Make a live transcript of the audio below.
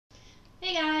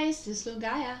Hey guys, this is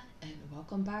Gaia, and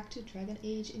welcome back to Dragon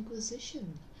Age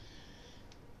Inquisition.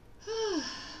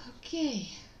 Okay,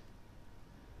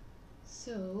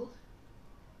 so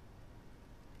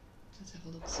let's have a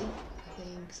look. See, I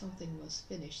think something was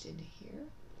finished in here,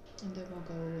 and then we'll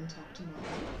go and talk to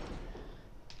Morgan.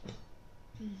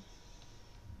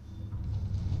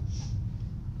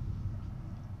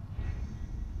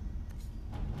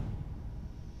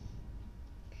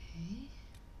 Okay.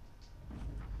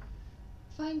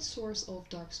 Find source of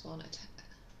Darkspawn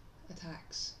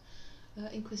attacks.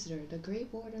 Inquisitor, the Grey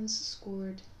Wardens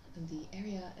scored the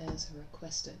area as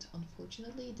requested.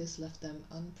 Unfortunately, this left them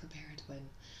unprepared when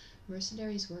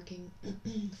mercenaries working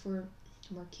for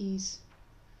Marquise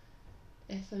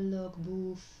Effalog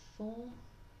Bouffon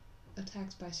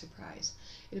attacked by surprise.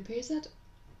 It appears that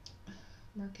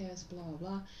Marquez blah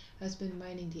blah has been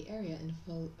mining the area in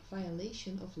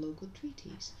violation of local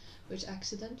treaties, which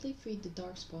accidentally freed the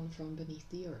Darkspawn from beneath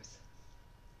the earth.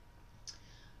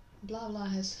 Blah blah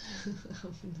has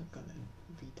I'm not gonna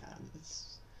read that.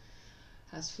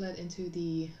 Has fled into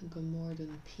the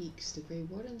Gomordan Peaks. The Grey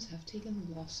Wardens have taken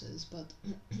losses, but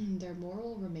their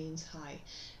moral remains high,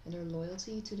 and their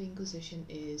loyalty to the Inquisition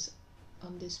is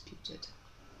undisputed.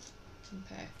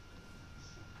 Okay.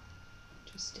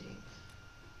 Interesting.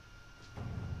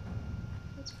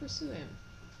 Let's pursue him.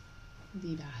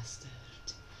 The bastard.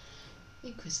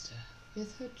 Inquisitor,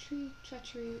 with her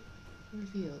treachery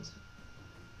revealed.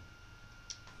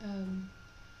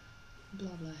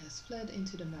 Blah blah has fled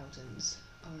into the mountains.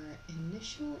 Our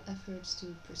initial efforts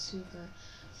to pursue her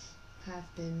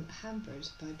have been hampered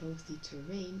by both the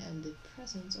terrain and the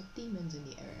presence of demons in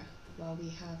the area. While we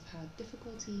have had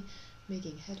difficulty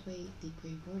making headway, the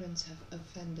Grey Wardens have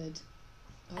offended.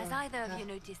 Has either of you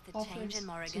noticed the change in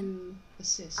Morrigan? To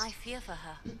assist. I fear for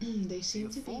her. They seem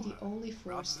to be the only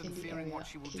force in the area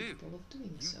capable of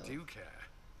doing so. You do care.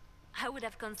 I would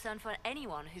have concern for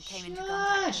anyone who came into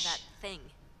contact with that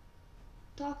thing.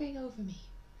 Talking over me.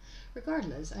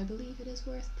 Regardless, I believe it is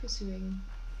worth pursuing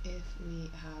if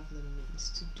we have the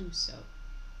means to do so.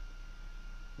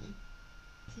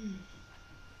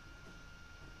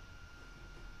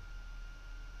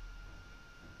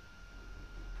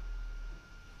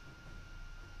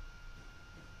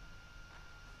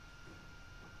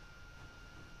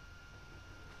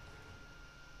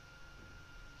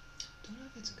 Don't know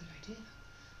if it's a good idea.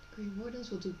 The Grey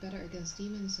Wardens will do better against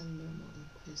demons than normal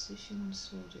Inquisition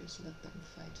soldiers. Let them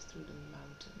fight through the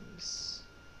mountains.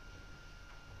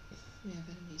 We have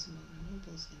enemies among the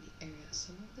nobles in the area.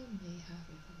 Some of them may have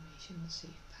information on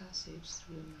safe passage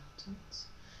through the mountains.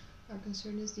 Our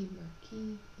concern is the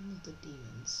Marquis, not the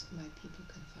demons. My people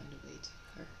can find a way to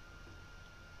her.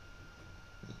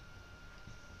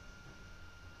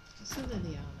 So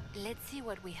Liliana. Let's see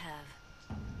what we have.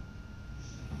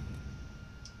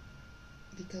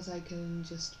 Because I can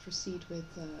just proceed with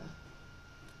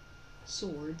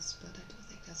swords, but I don't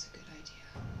think that's a good idea.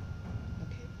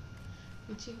 Okay.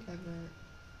 Reaching ever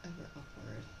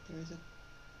upward. There is a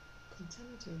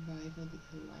contender to rival the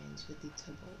alliance with the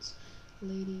Tybalt.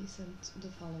 Lady sent the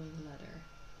following letter.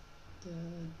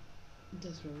 The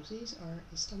Desrosies are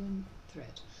a stubborn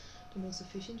threat. The most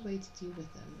efficient way to deal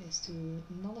with them is to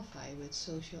nullify with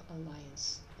social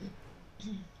alliance.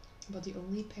 But the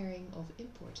only pairing of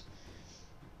import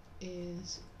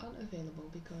is unavailable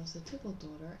because the Tybalt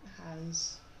daughter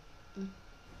has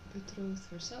betrothed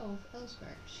herself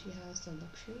elsewhere. She has the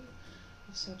luxury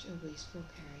of such a wasteful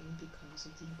pairing because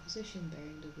of the Inquisition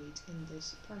bearing the weight in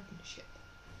this partnership.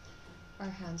 Our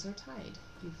hands are tied.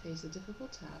 You face the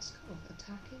difficult task of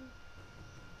attacking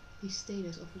the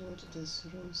status of Lord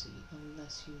Desrosy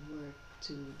unless you were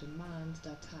to demand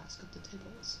that task of the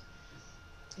Tybalts.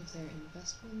 If their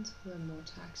investment were more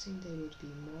taxing, they would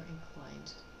be more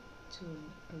inclined to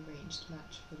an arranged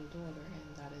match for the daughter,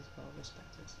 and that is well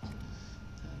respected.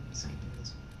 I'm skipping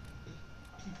this one.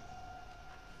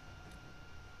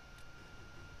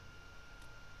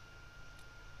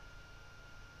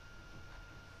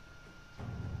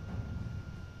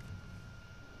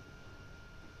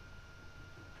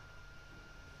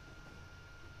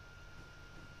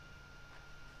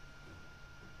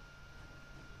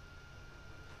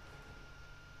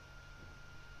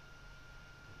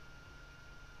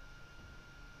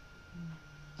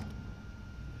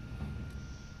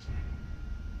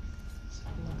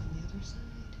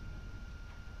 Side.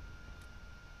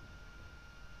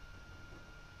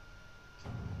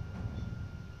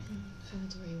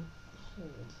 Inventory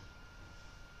hold.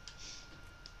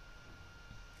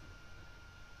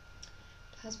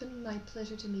 It has been my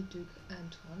pleasure to meet Duke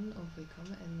Antoine of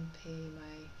Wickham and pay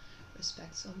my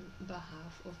respects on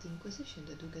behalf of the Inquisition.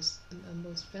 The Duke is a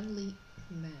most friendly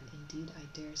man. Indeed, I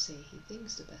dare say he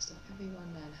thinks the best of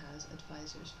everyone and has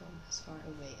advisors from as far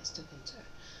away as the winter.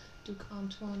 Duke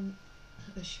Antoine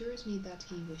assures me that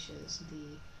he wishes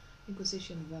the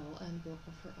Inquisition well and will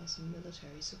offer us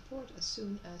military support as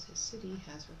soon as his city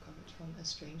has recovered from a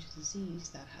strange disease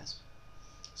that has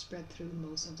spread through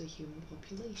most of the human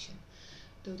population,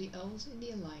 though the elves in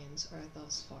the Alliance are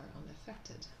thus far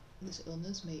unaffected. This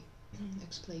illness may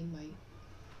explain why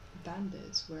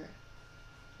bandits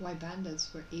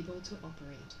were able to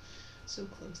operate so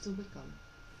close to Wickham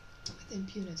with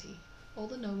impunity. All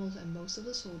the nobles and most of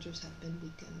the soldiers have been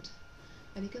weakened.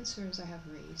 Any concerns I have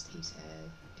raised, he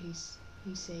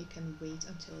say can wait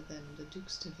until then. The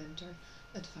Duke's Deventer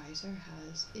advisor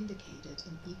has indicated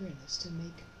an eagerness to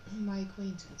make my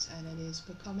acquaintance, and it is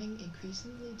becoming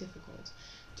increasingly difficult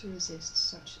to resist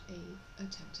such a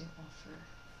tempting offer.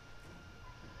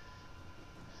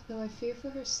 Though I fear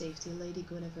for her safety, Lady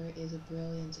Guinevere is a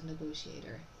brilliant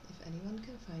negotiator. If anyone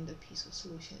can find a peaceful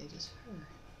solution, it is her.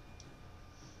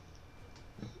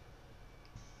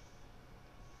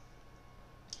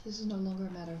 This is no longer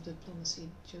a matter of diplomacy.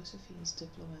 Josephine's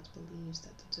diplomat believes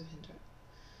that the Deventer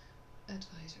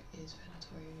advisor is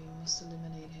Venator. We must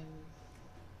eliminate him.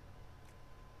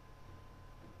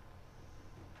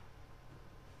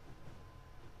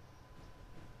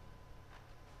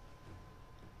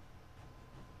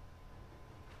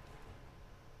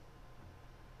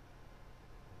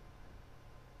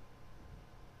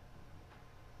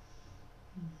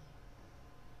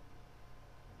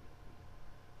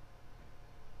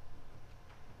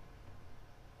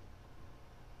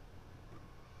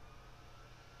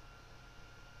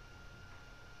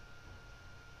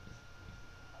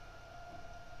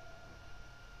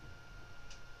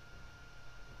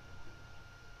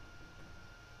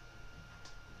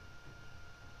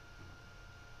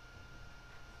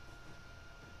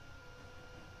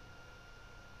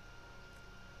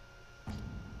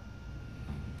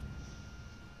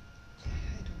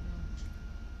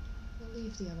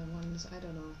 Leave the other ones, I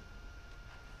don't know.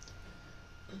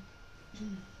 I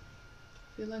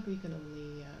feel like we can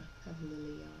only have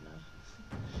Liliana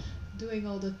doing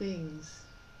all the things.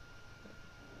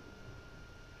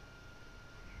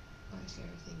 Why is there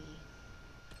a thingy?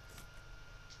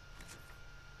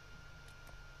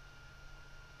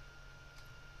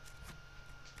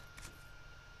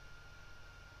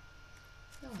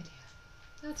 No idea.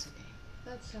 That's okay.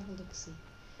 Let's have a look see.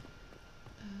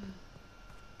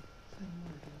 Find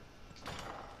more of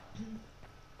him.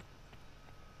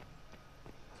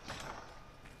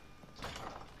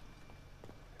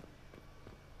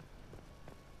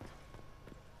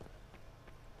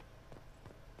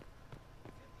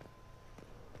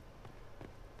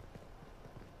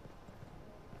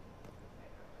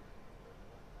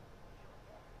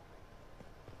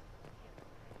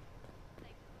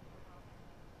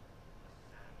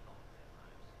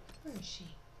 Where is she?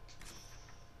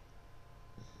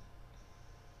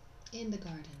 In the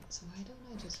gardens. Why don't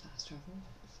I just fast travel?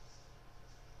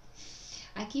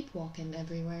 I keep walking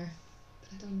everywhere,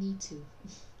 but I don't need to.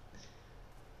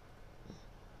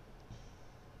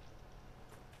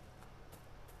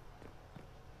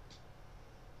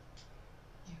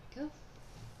 There we go.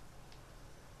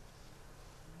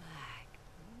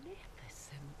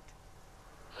 Magnificent.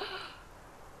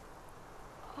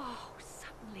 Oh,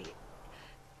 suddenly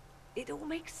it all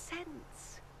makes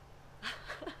sense.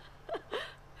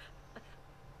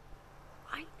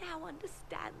 I now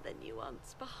understand the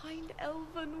nuance behind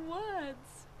elven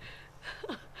words.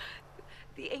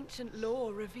 The ancient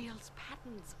lore reveals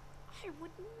patterns I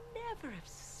would never have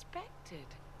suspected.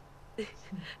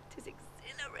 'Tis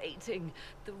exhilarating,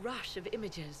 the rush of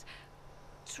images,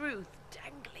 truth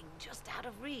dangling just out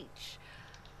of reach.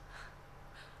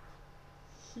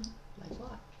 Like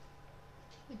what?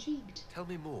 Intrigued. Tell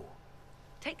me more.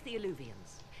 Take the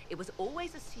Alluvians. It was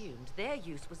always assumed their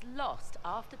use was lost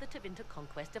after the Tevinter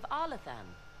conquest of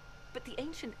Arlathan. But the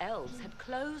ancient elves had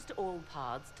closed all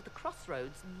paths to the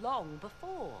crossroads long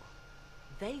before.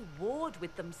 They warred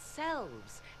with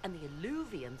themselves, and the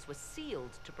Alluvians were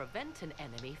sealed to prevent an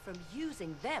enemy from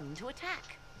using them to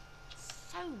attack.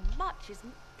 So much is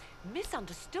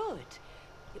misunderstood.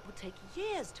 It will take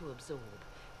years to absorb,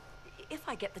 if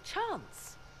I get the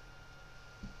chance.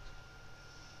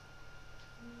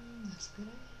 That's a good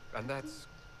idea. And that's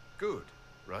good,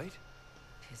 right?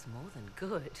 'Tis more than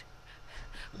good.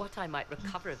 What I might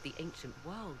recover of the ancient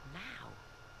world now.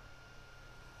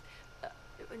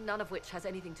 None of which has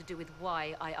anything to do with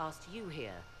why I asked you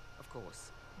here, of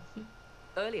course.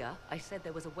 Earlier, I said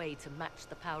there was a way to match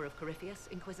the power of Corypheus,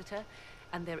 Inquisitor,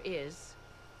 and there is.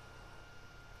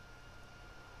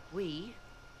 We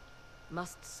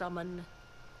must summon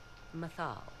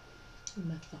Mathal.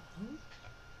 Methal.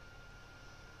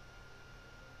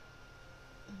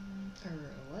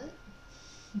 What?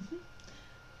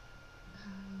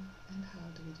 How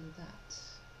do we do that?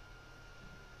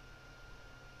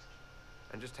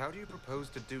 And just how do you propose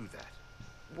to do that?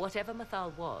 Whatever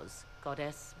Mathal was,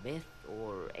 goddess, myth,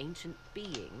 or ancient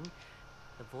being,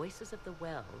 the voices of the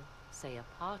well say a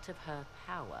part of her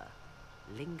power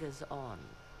lingers on.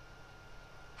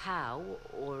 How,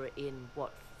 or in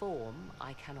what form,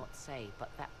 I cannot say, but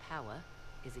that power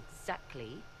is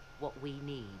exactly what we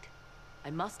need. I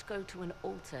must go to an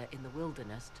altar in the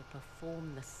wilderness to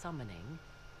perform the summoning,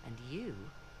 and you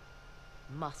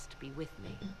must be with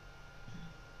me.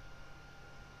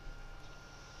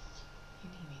 You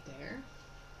need me there?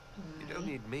 You Why? don't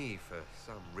need me for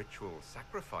some ritual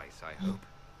sacrifice, I hope.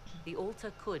 The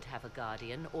altar could have a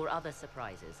guardian or other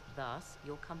surprises, thus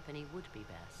your company would be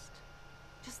best.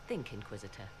 Just think,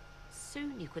 Inquisitor.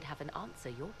 Soon you could have an answer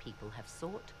your people have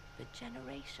sought for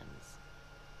generations.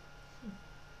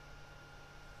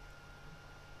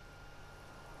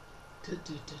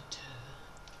 Okay.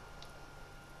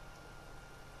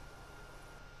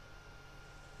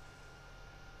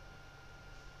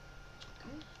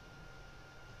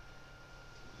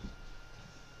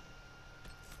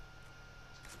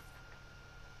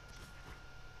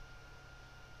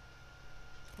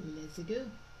 Let's go.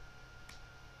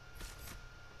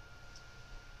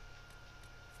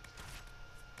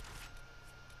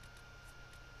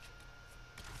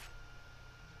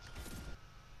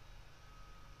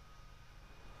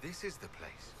 This is the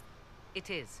place. It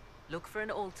is. Look for an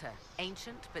altar,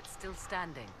 ancient but still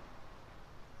standing.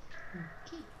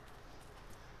 Okay.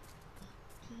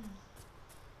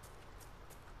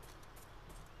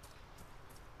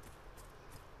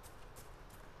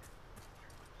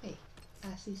 Hey,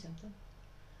 I see something.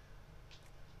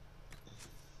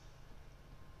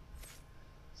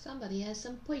 Somebody has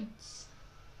some points.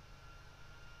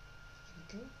 Here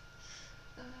we go.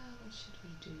 What should we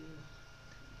do?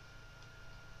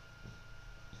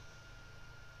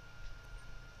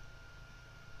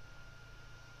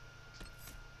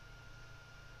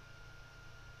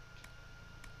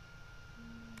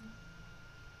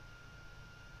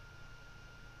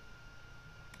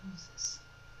 What's this?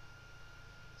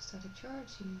 Static charge.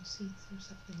 You see through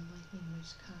something lightning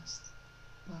which cast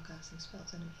while casting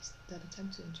spells. Enemies that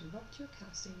attempt to interrupt your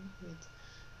casting with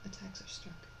attacks are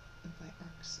struck by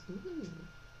arcs. Ooh.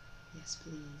 Yes,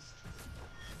 please.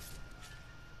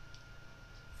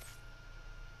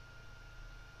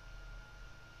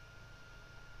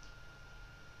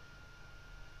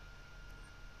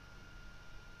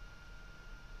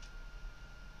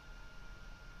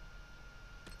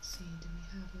 Let's see, do we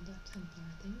have all that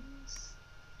Templar things?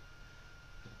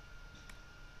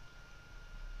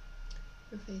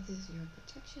 Your faith is your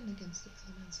protection against the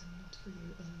elements and not for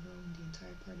you alone. The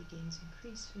entire party gains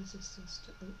increased resistance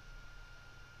to... Oh.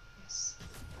 Yes.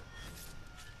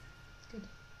 Good.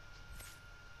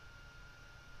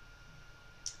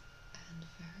 And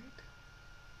Varric.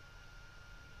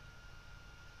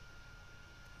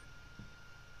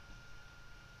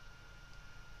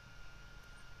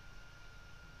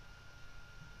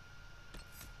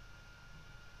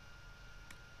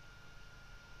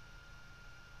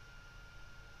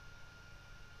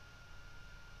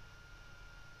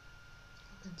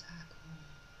 And tackle.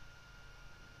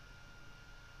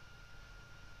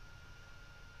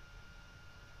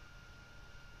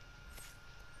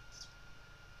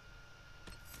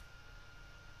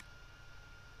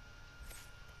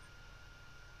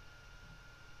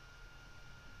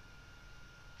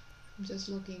 I'm just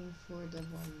looking for the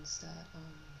ones that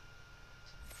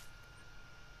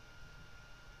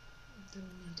don't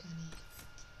need any.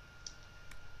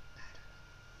 I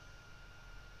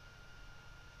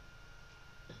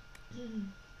don't know.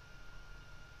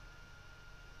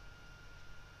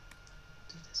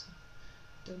 Do this one.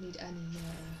 Don't need any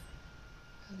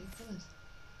how do you call it?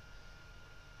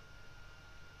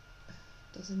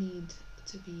 Doesn't need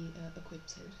to be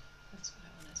equipped. That's what I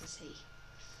wanted to say.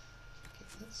 Okay,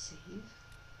 let's save.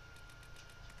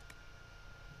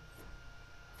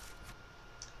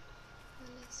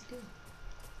 And let's go.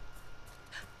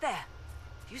 There!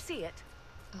 You see it?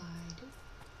 I do.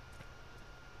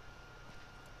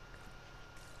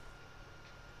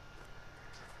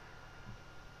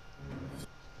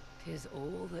 'Tis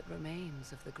all that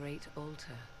remains of the great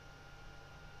altar.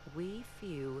 We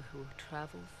few who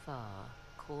travel far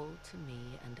call to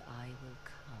me and I will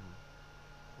come,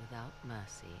 without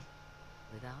mercy,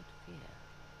 without fear.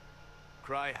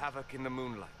 Cry havoc in the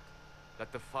moonlight.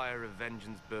 Let the fire of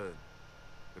vengeance burn.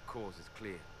 The cause is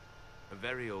clear. A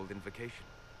very old invocation.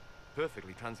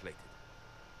 Perfectly translated.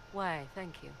 Why,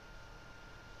 thank you.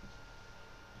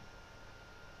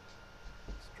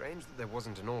 Strange that there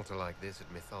wasn't an altar like this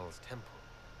at Mithal's temple.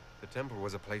 The temple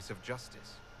was a place of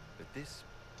justice, but this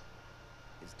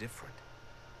is different.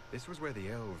 This was where the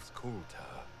elves called to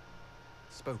her,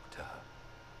 spoke to her.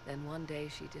 Then one day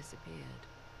she disappeared,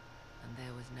 and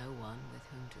there was no one with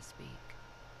whom to speak.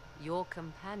 Your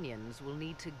companions will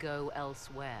need to go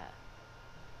elsewhere.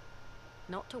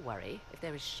 Not to worry, if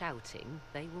there is shouting,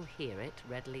 they will hear it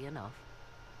readily enough.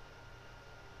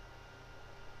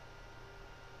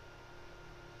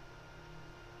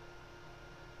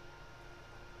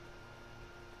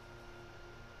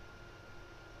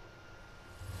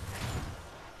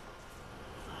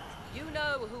 You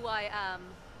know who I am.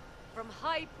 From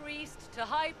High Priest to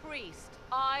High Priest,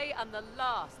 I am the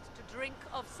last to drink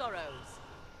of sorrows.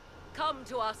 Come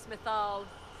to us, Mithal.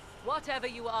 Whatever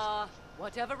you are,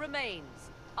 whatever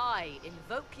remains, I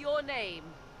invoke your name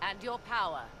and your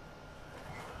power.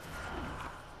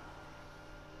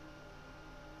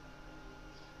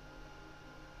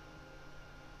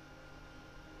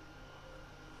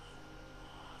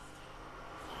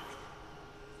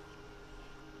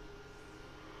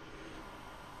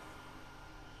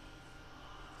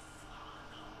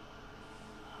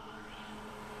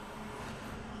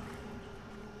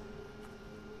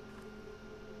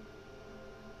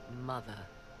 Mother.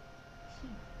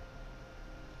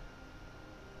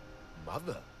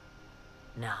 Mother?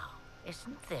 Now,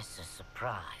 isn't this a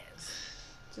surprise?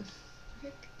 The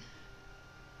frick?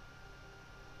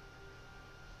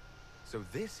 So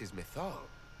this is Mithal.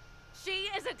 She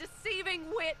is a deceiving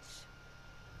witch!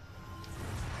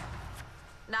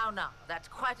 Now, that's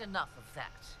quite enough of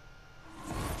that.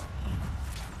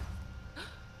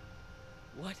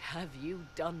 What have you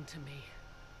done to me?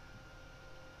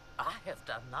 I have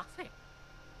done nothing.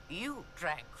 You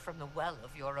drank from the well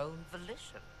of your own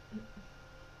volition.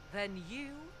 Then you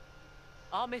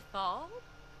are Mithal?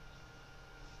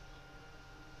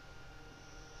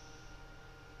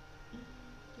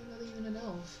 You're not even an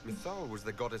elf. Mithal was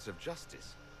the goddess of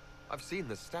justice. I've seen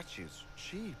the statues.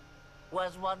 She...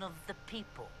 Was one of the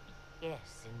people.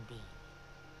 Yes, indeed.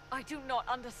 I do not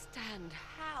understand.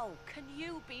 How can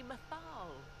you be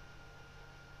Mithal?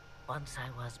 Once I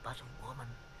was but a woman,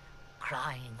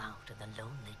 crying out in the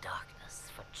lonely darkness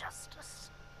for justice.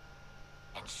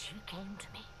 And she came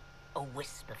to me, a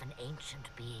wisp of an ancient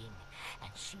being,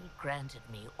 and she granted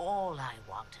me all I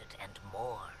wanted and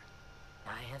more.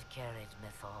 I have carried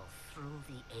Mithal through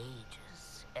the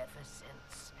ages ever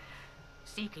since,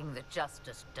 seeking the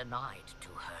justice denied to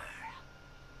her.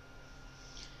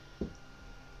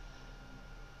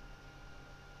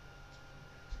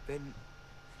 Then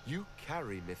you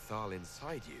carry Mithal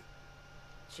inside you.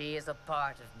 She is a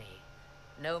part of me,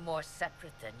 no more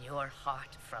separate than your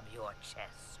heart from your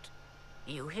chest.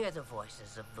 You hear the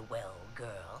voices of the well,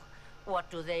 girl. What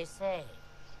do they say?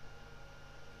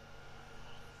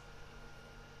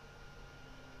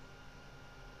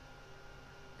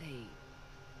 They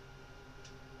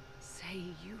say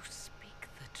you speak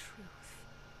the truth.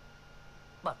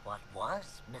 But what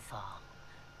was Mithal?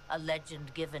 A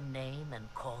legend given name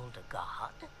and called a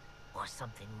god? Or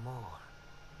something more?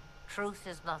 Truth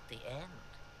is not the end,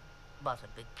 but a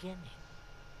beginning.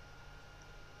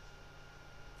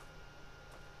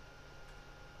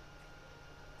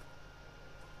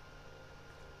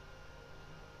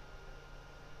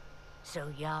 So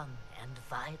young and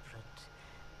vibrant,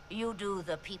 you do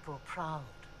the people proud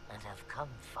and have come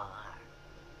far.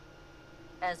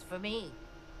 As for me,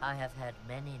 I have had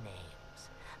many names,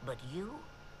 but you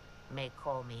may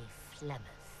call me Flemeth.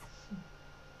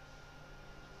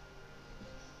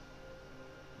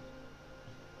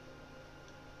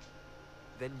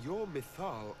 Then you're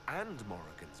Mithal and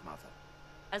Morrigan's mother.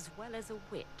 As well as a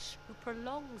witch who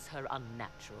prolongs her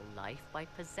unnatural life by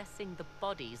possessing the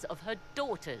bodies of her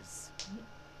daughters.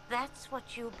 That's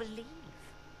what you believe,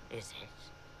 is it?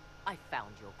 I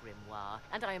found your grimoire,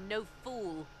 and I am no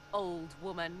fool, old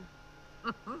woman.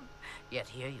 Yet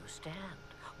here you stand,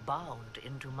 bound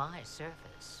into my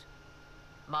service.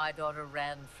 My daughter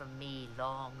ran from me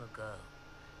long ago.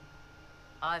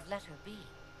 I've let her be,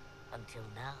 until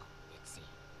now, it seems.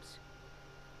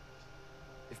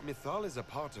 If Mithal is a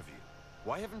part of you,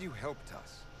 why haven't you helped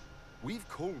us? We've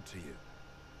called to you,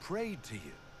 prayed to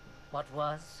you. What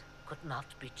was could not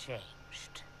be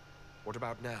changed. What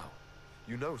about now?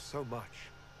 You know so much.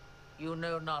 You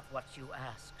know not what you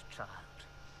ask, child.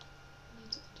 I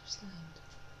need to understand.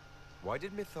 Why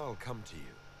did Mithal come to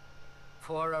you?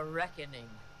 For a reckoning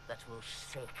that will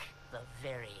shake the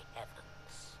very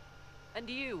heavens. And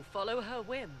you follow her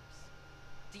whims.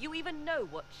 Do you even know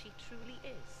what she truly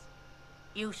is?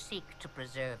 You seek to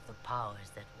preserve the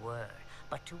powers that were,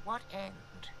 but to what end?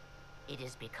 It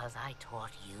is because I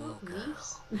taught you, Oh, girl.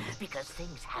 leaves. Because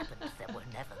things happened that were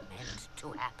never meant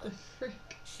to The happen.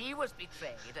 frick? She was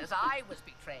betrayed as I was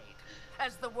betrayed,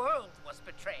 as the world was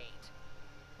betrayed.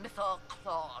 Mythal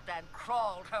clawed and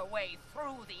crawled her way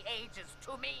through the ages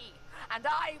to me, and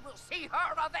I will see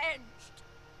her avenged!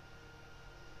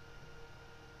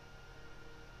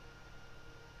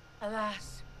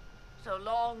 Alas, so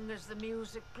long as the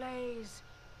music plays,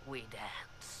 we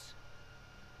dance.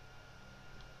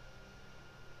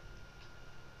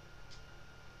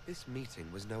 This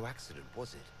meeting was no accident,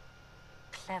 was it?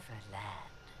 Clever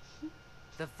lad.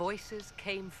 The voices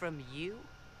came from you?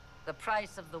 The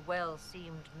price of the well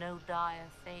seemed no dire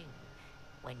thing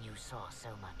when you saw so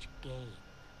much gain.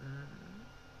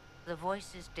 The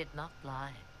voices did not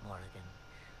lie, Morrigan.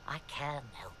 I can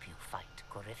help you fight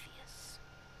Corypheus.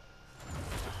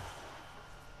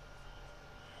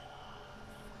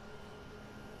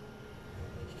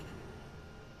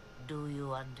 Do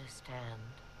you understand,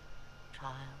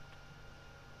 child?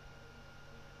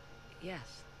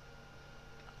 Yes.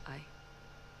 I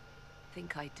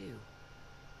think I do.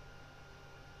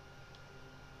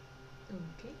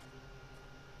 Okay.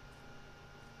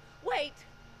 Wait!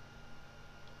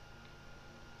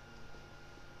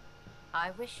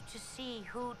 I wish to see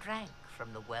who drank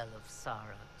from the Well of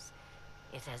Sorrows.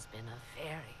 It has been a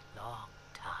very long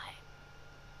time.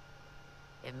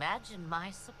 Imagine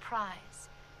my surprise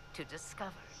to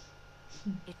discover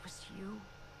it was you.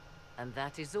 And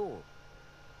that is all.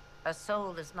 A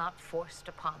soul is not forced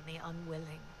upon the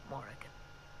unwilling, Morrigan.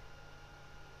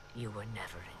 You were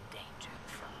never in danger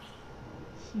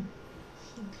from me.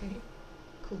 Okay.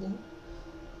 Cool.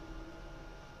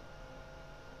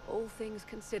 All things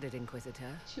considered,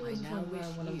 Inquisitor, She I was now from wish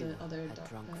one of you the other had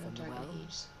drunk from the Dragon well.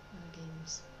 Age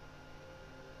games.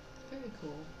 Very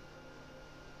cool.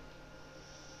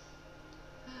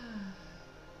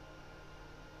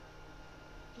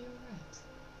 You're right.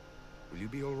 Will you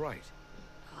be all right?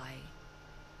 I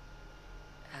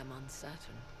am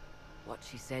uncertain. What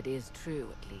she said is true,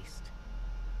 at least.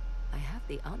 I have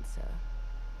the answer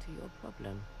to your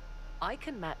problem. I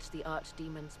can match the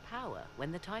Archdemon's power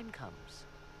when the time comes.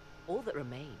 All that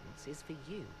remains is for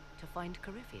you to find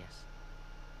Corypheus.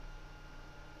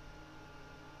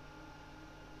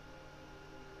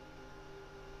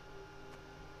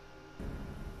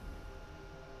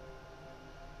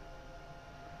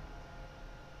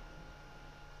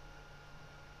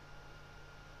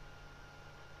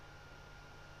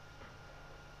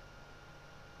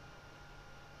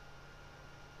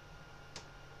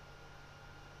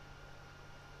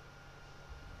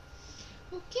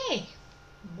 Okay.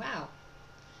 Wow.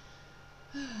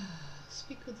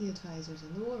 Speak with the advisors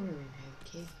in the war room.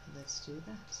 Okay, let's do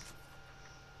that.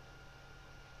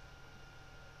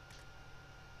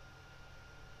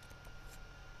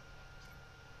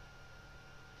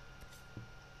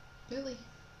 Billy.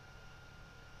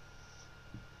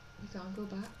 We can't go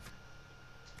back.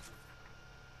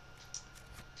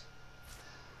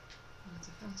 I want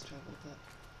to fast travel, but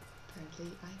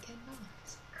apparently I cannot.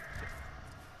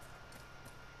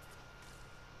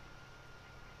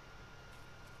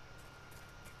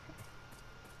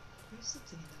 There's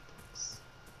something in that box.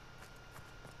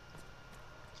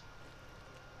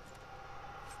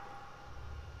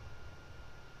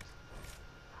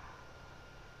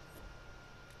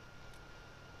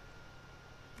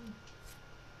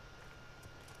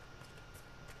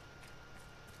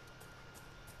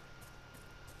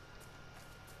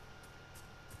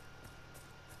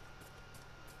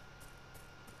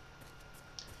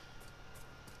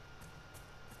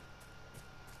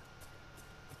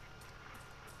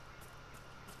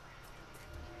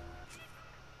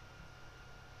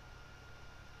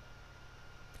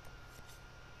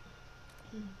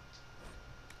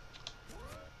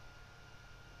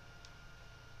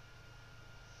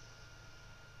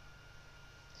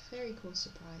 Very cool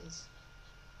surprise.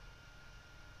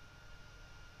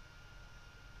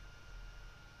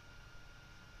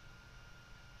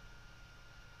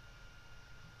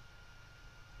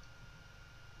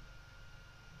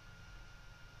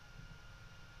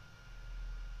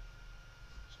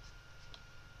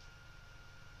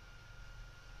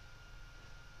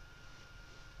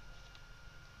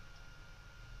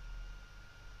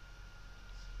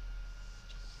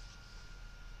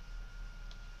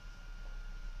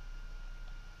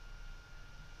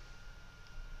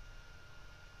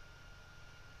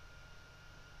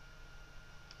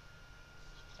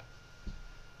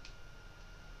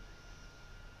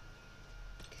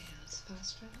 Okay, let's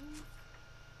fast travel.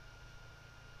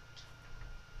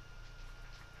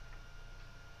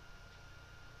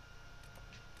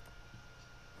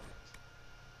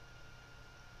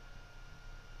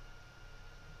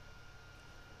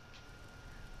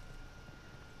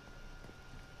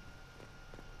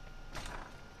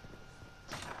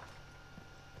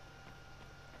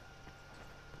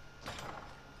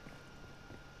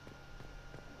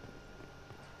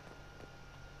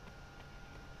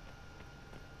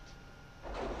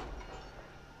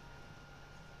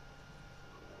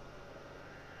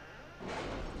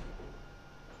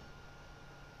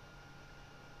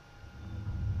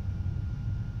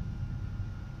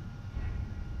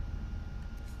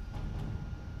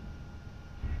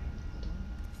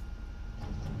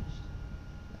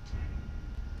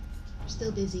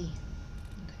 Still busy.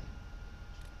 Okay.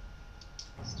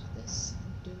 Let's do this.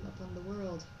 Doom upon the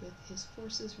world. With his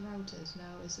forces routed,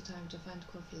 now is the time to find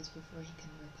Corpheus before he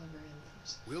can recover and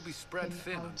force We'll be spread him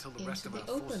thin out until the into rest of the our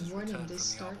open. forces Warning, return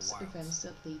this from the Outer starts Wilds. events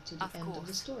that lead to the Of end of the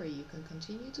course. story. You can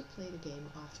continue to play the game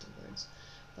afterwards,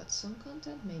 but some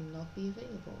content may not be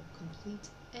available. Complete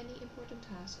any important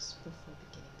tasks before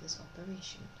beginning this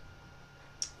operation.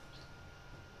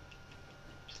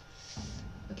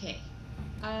 Okay.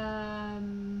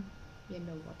 You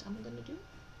know what I'm gonna do?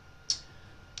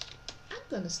 I'm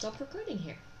gonna stop recording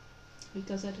here,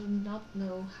 because I do not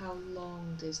know how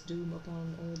long this Doom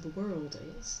upon all the world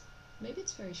is. Maybe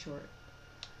it's very short,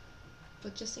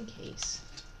 but just in case.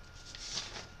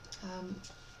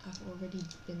 I've already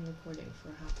been recording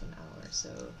for half an hour, so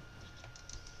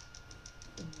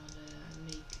don't wanna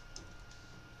make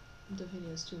the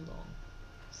videos too long.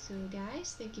 So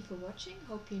guys, thank you for watching.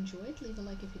 Hope you enjoyed. Leave a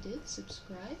like if you did.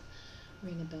 Subscribe.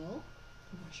 Ring a bell.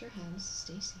 Wash your hands.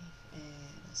 Stay safe.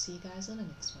 And I'll see you guys on the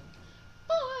next one.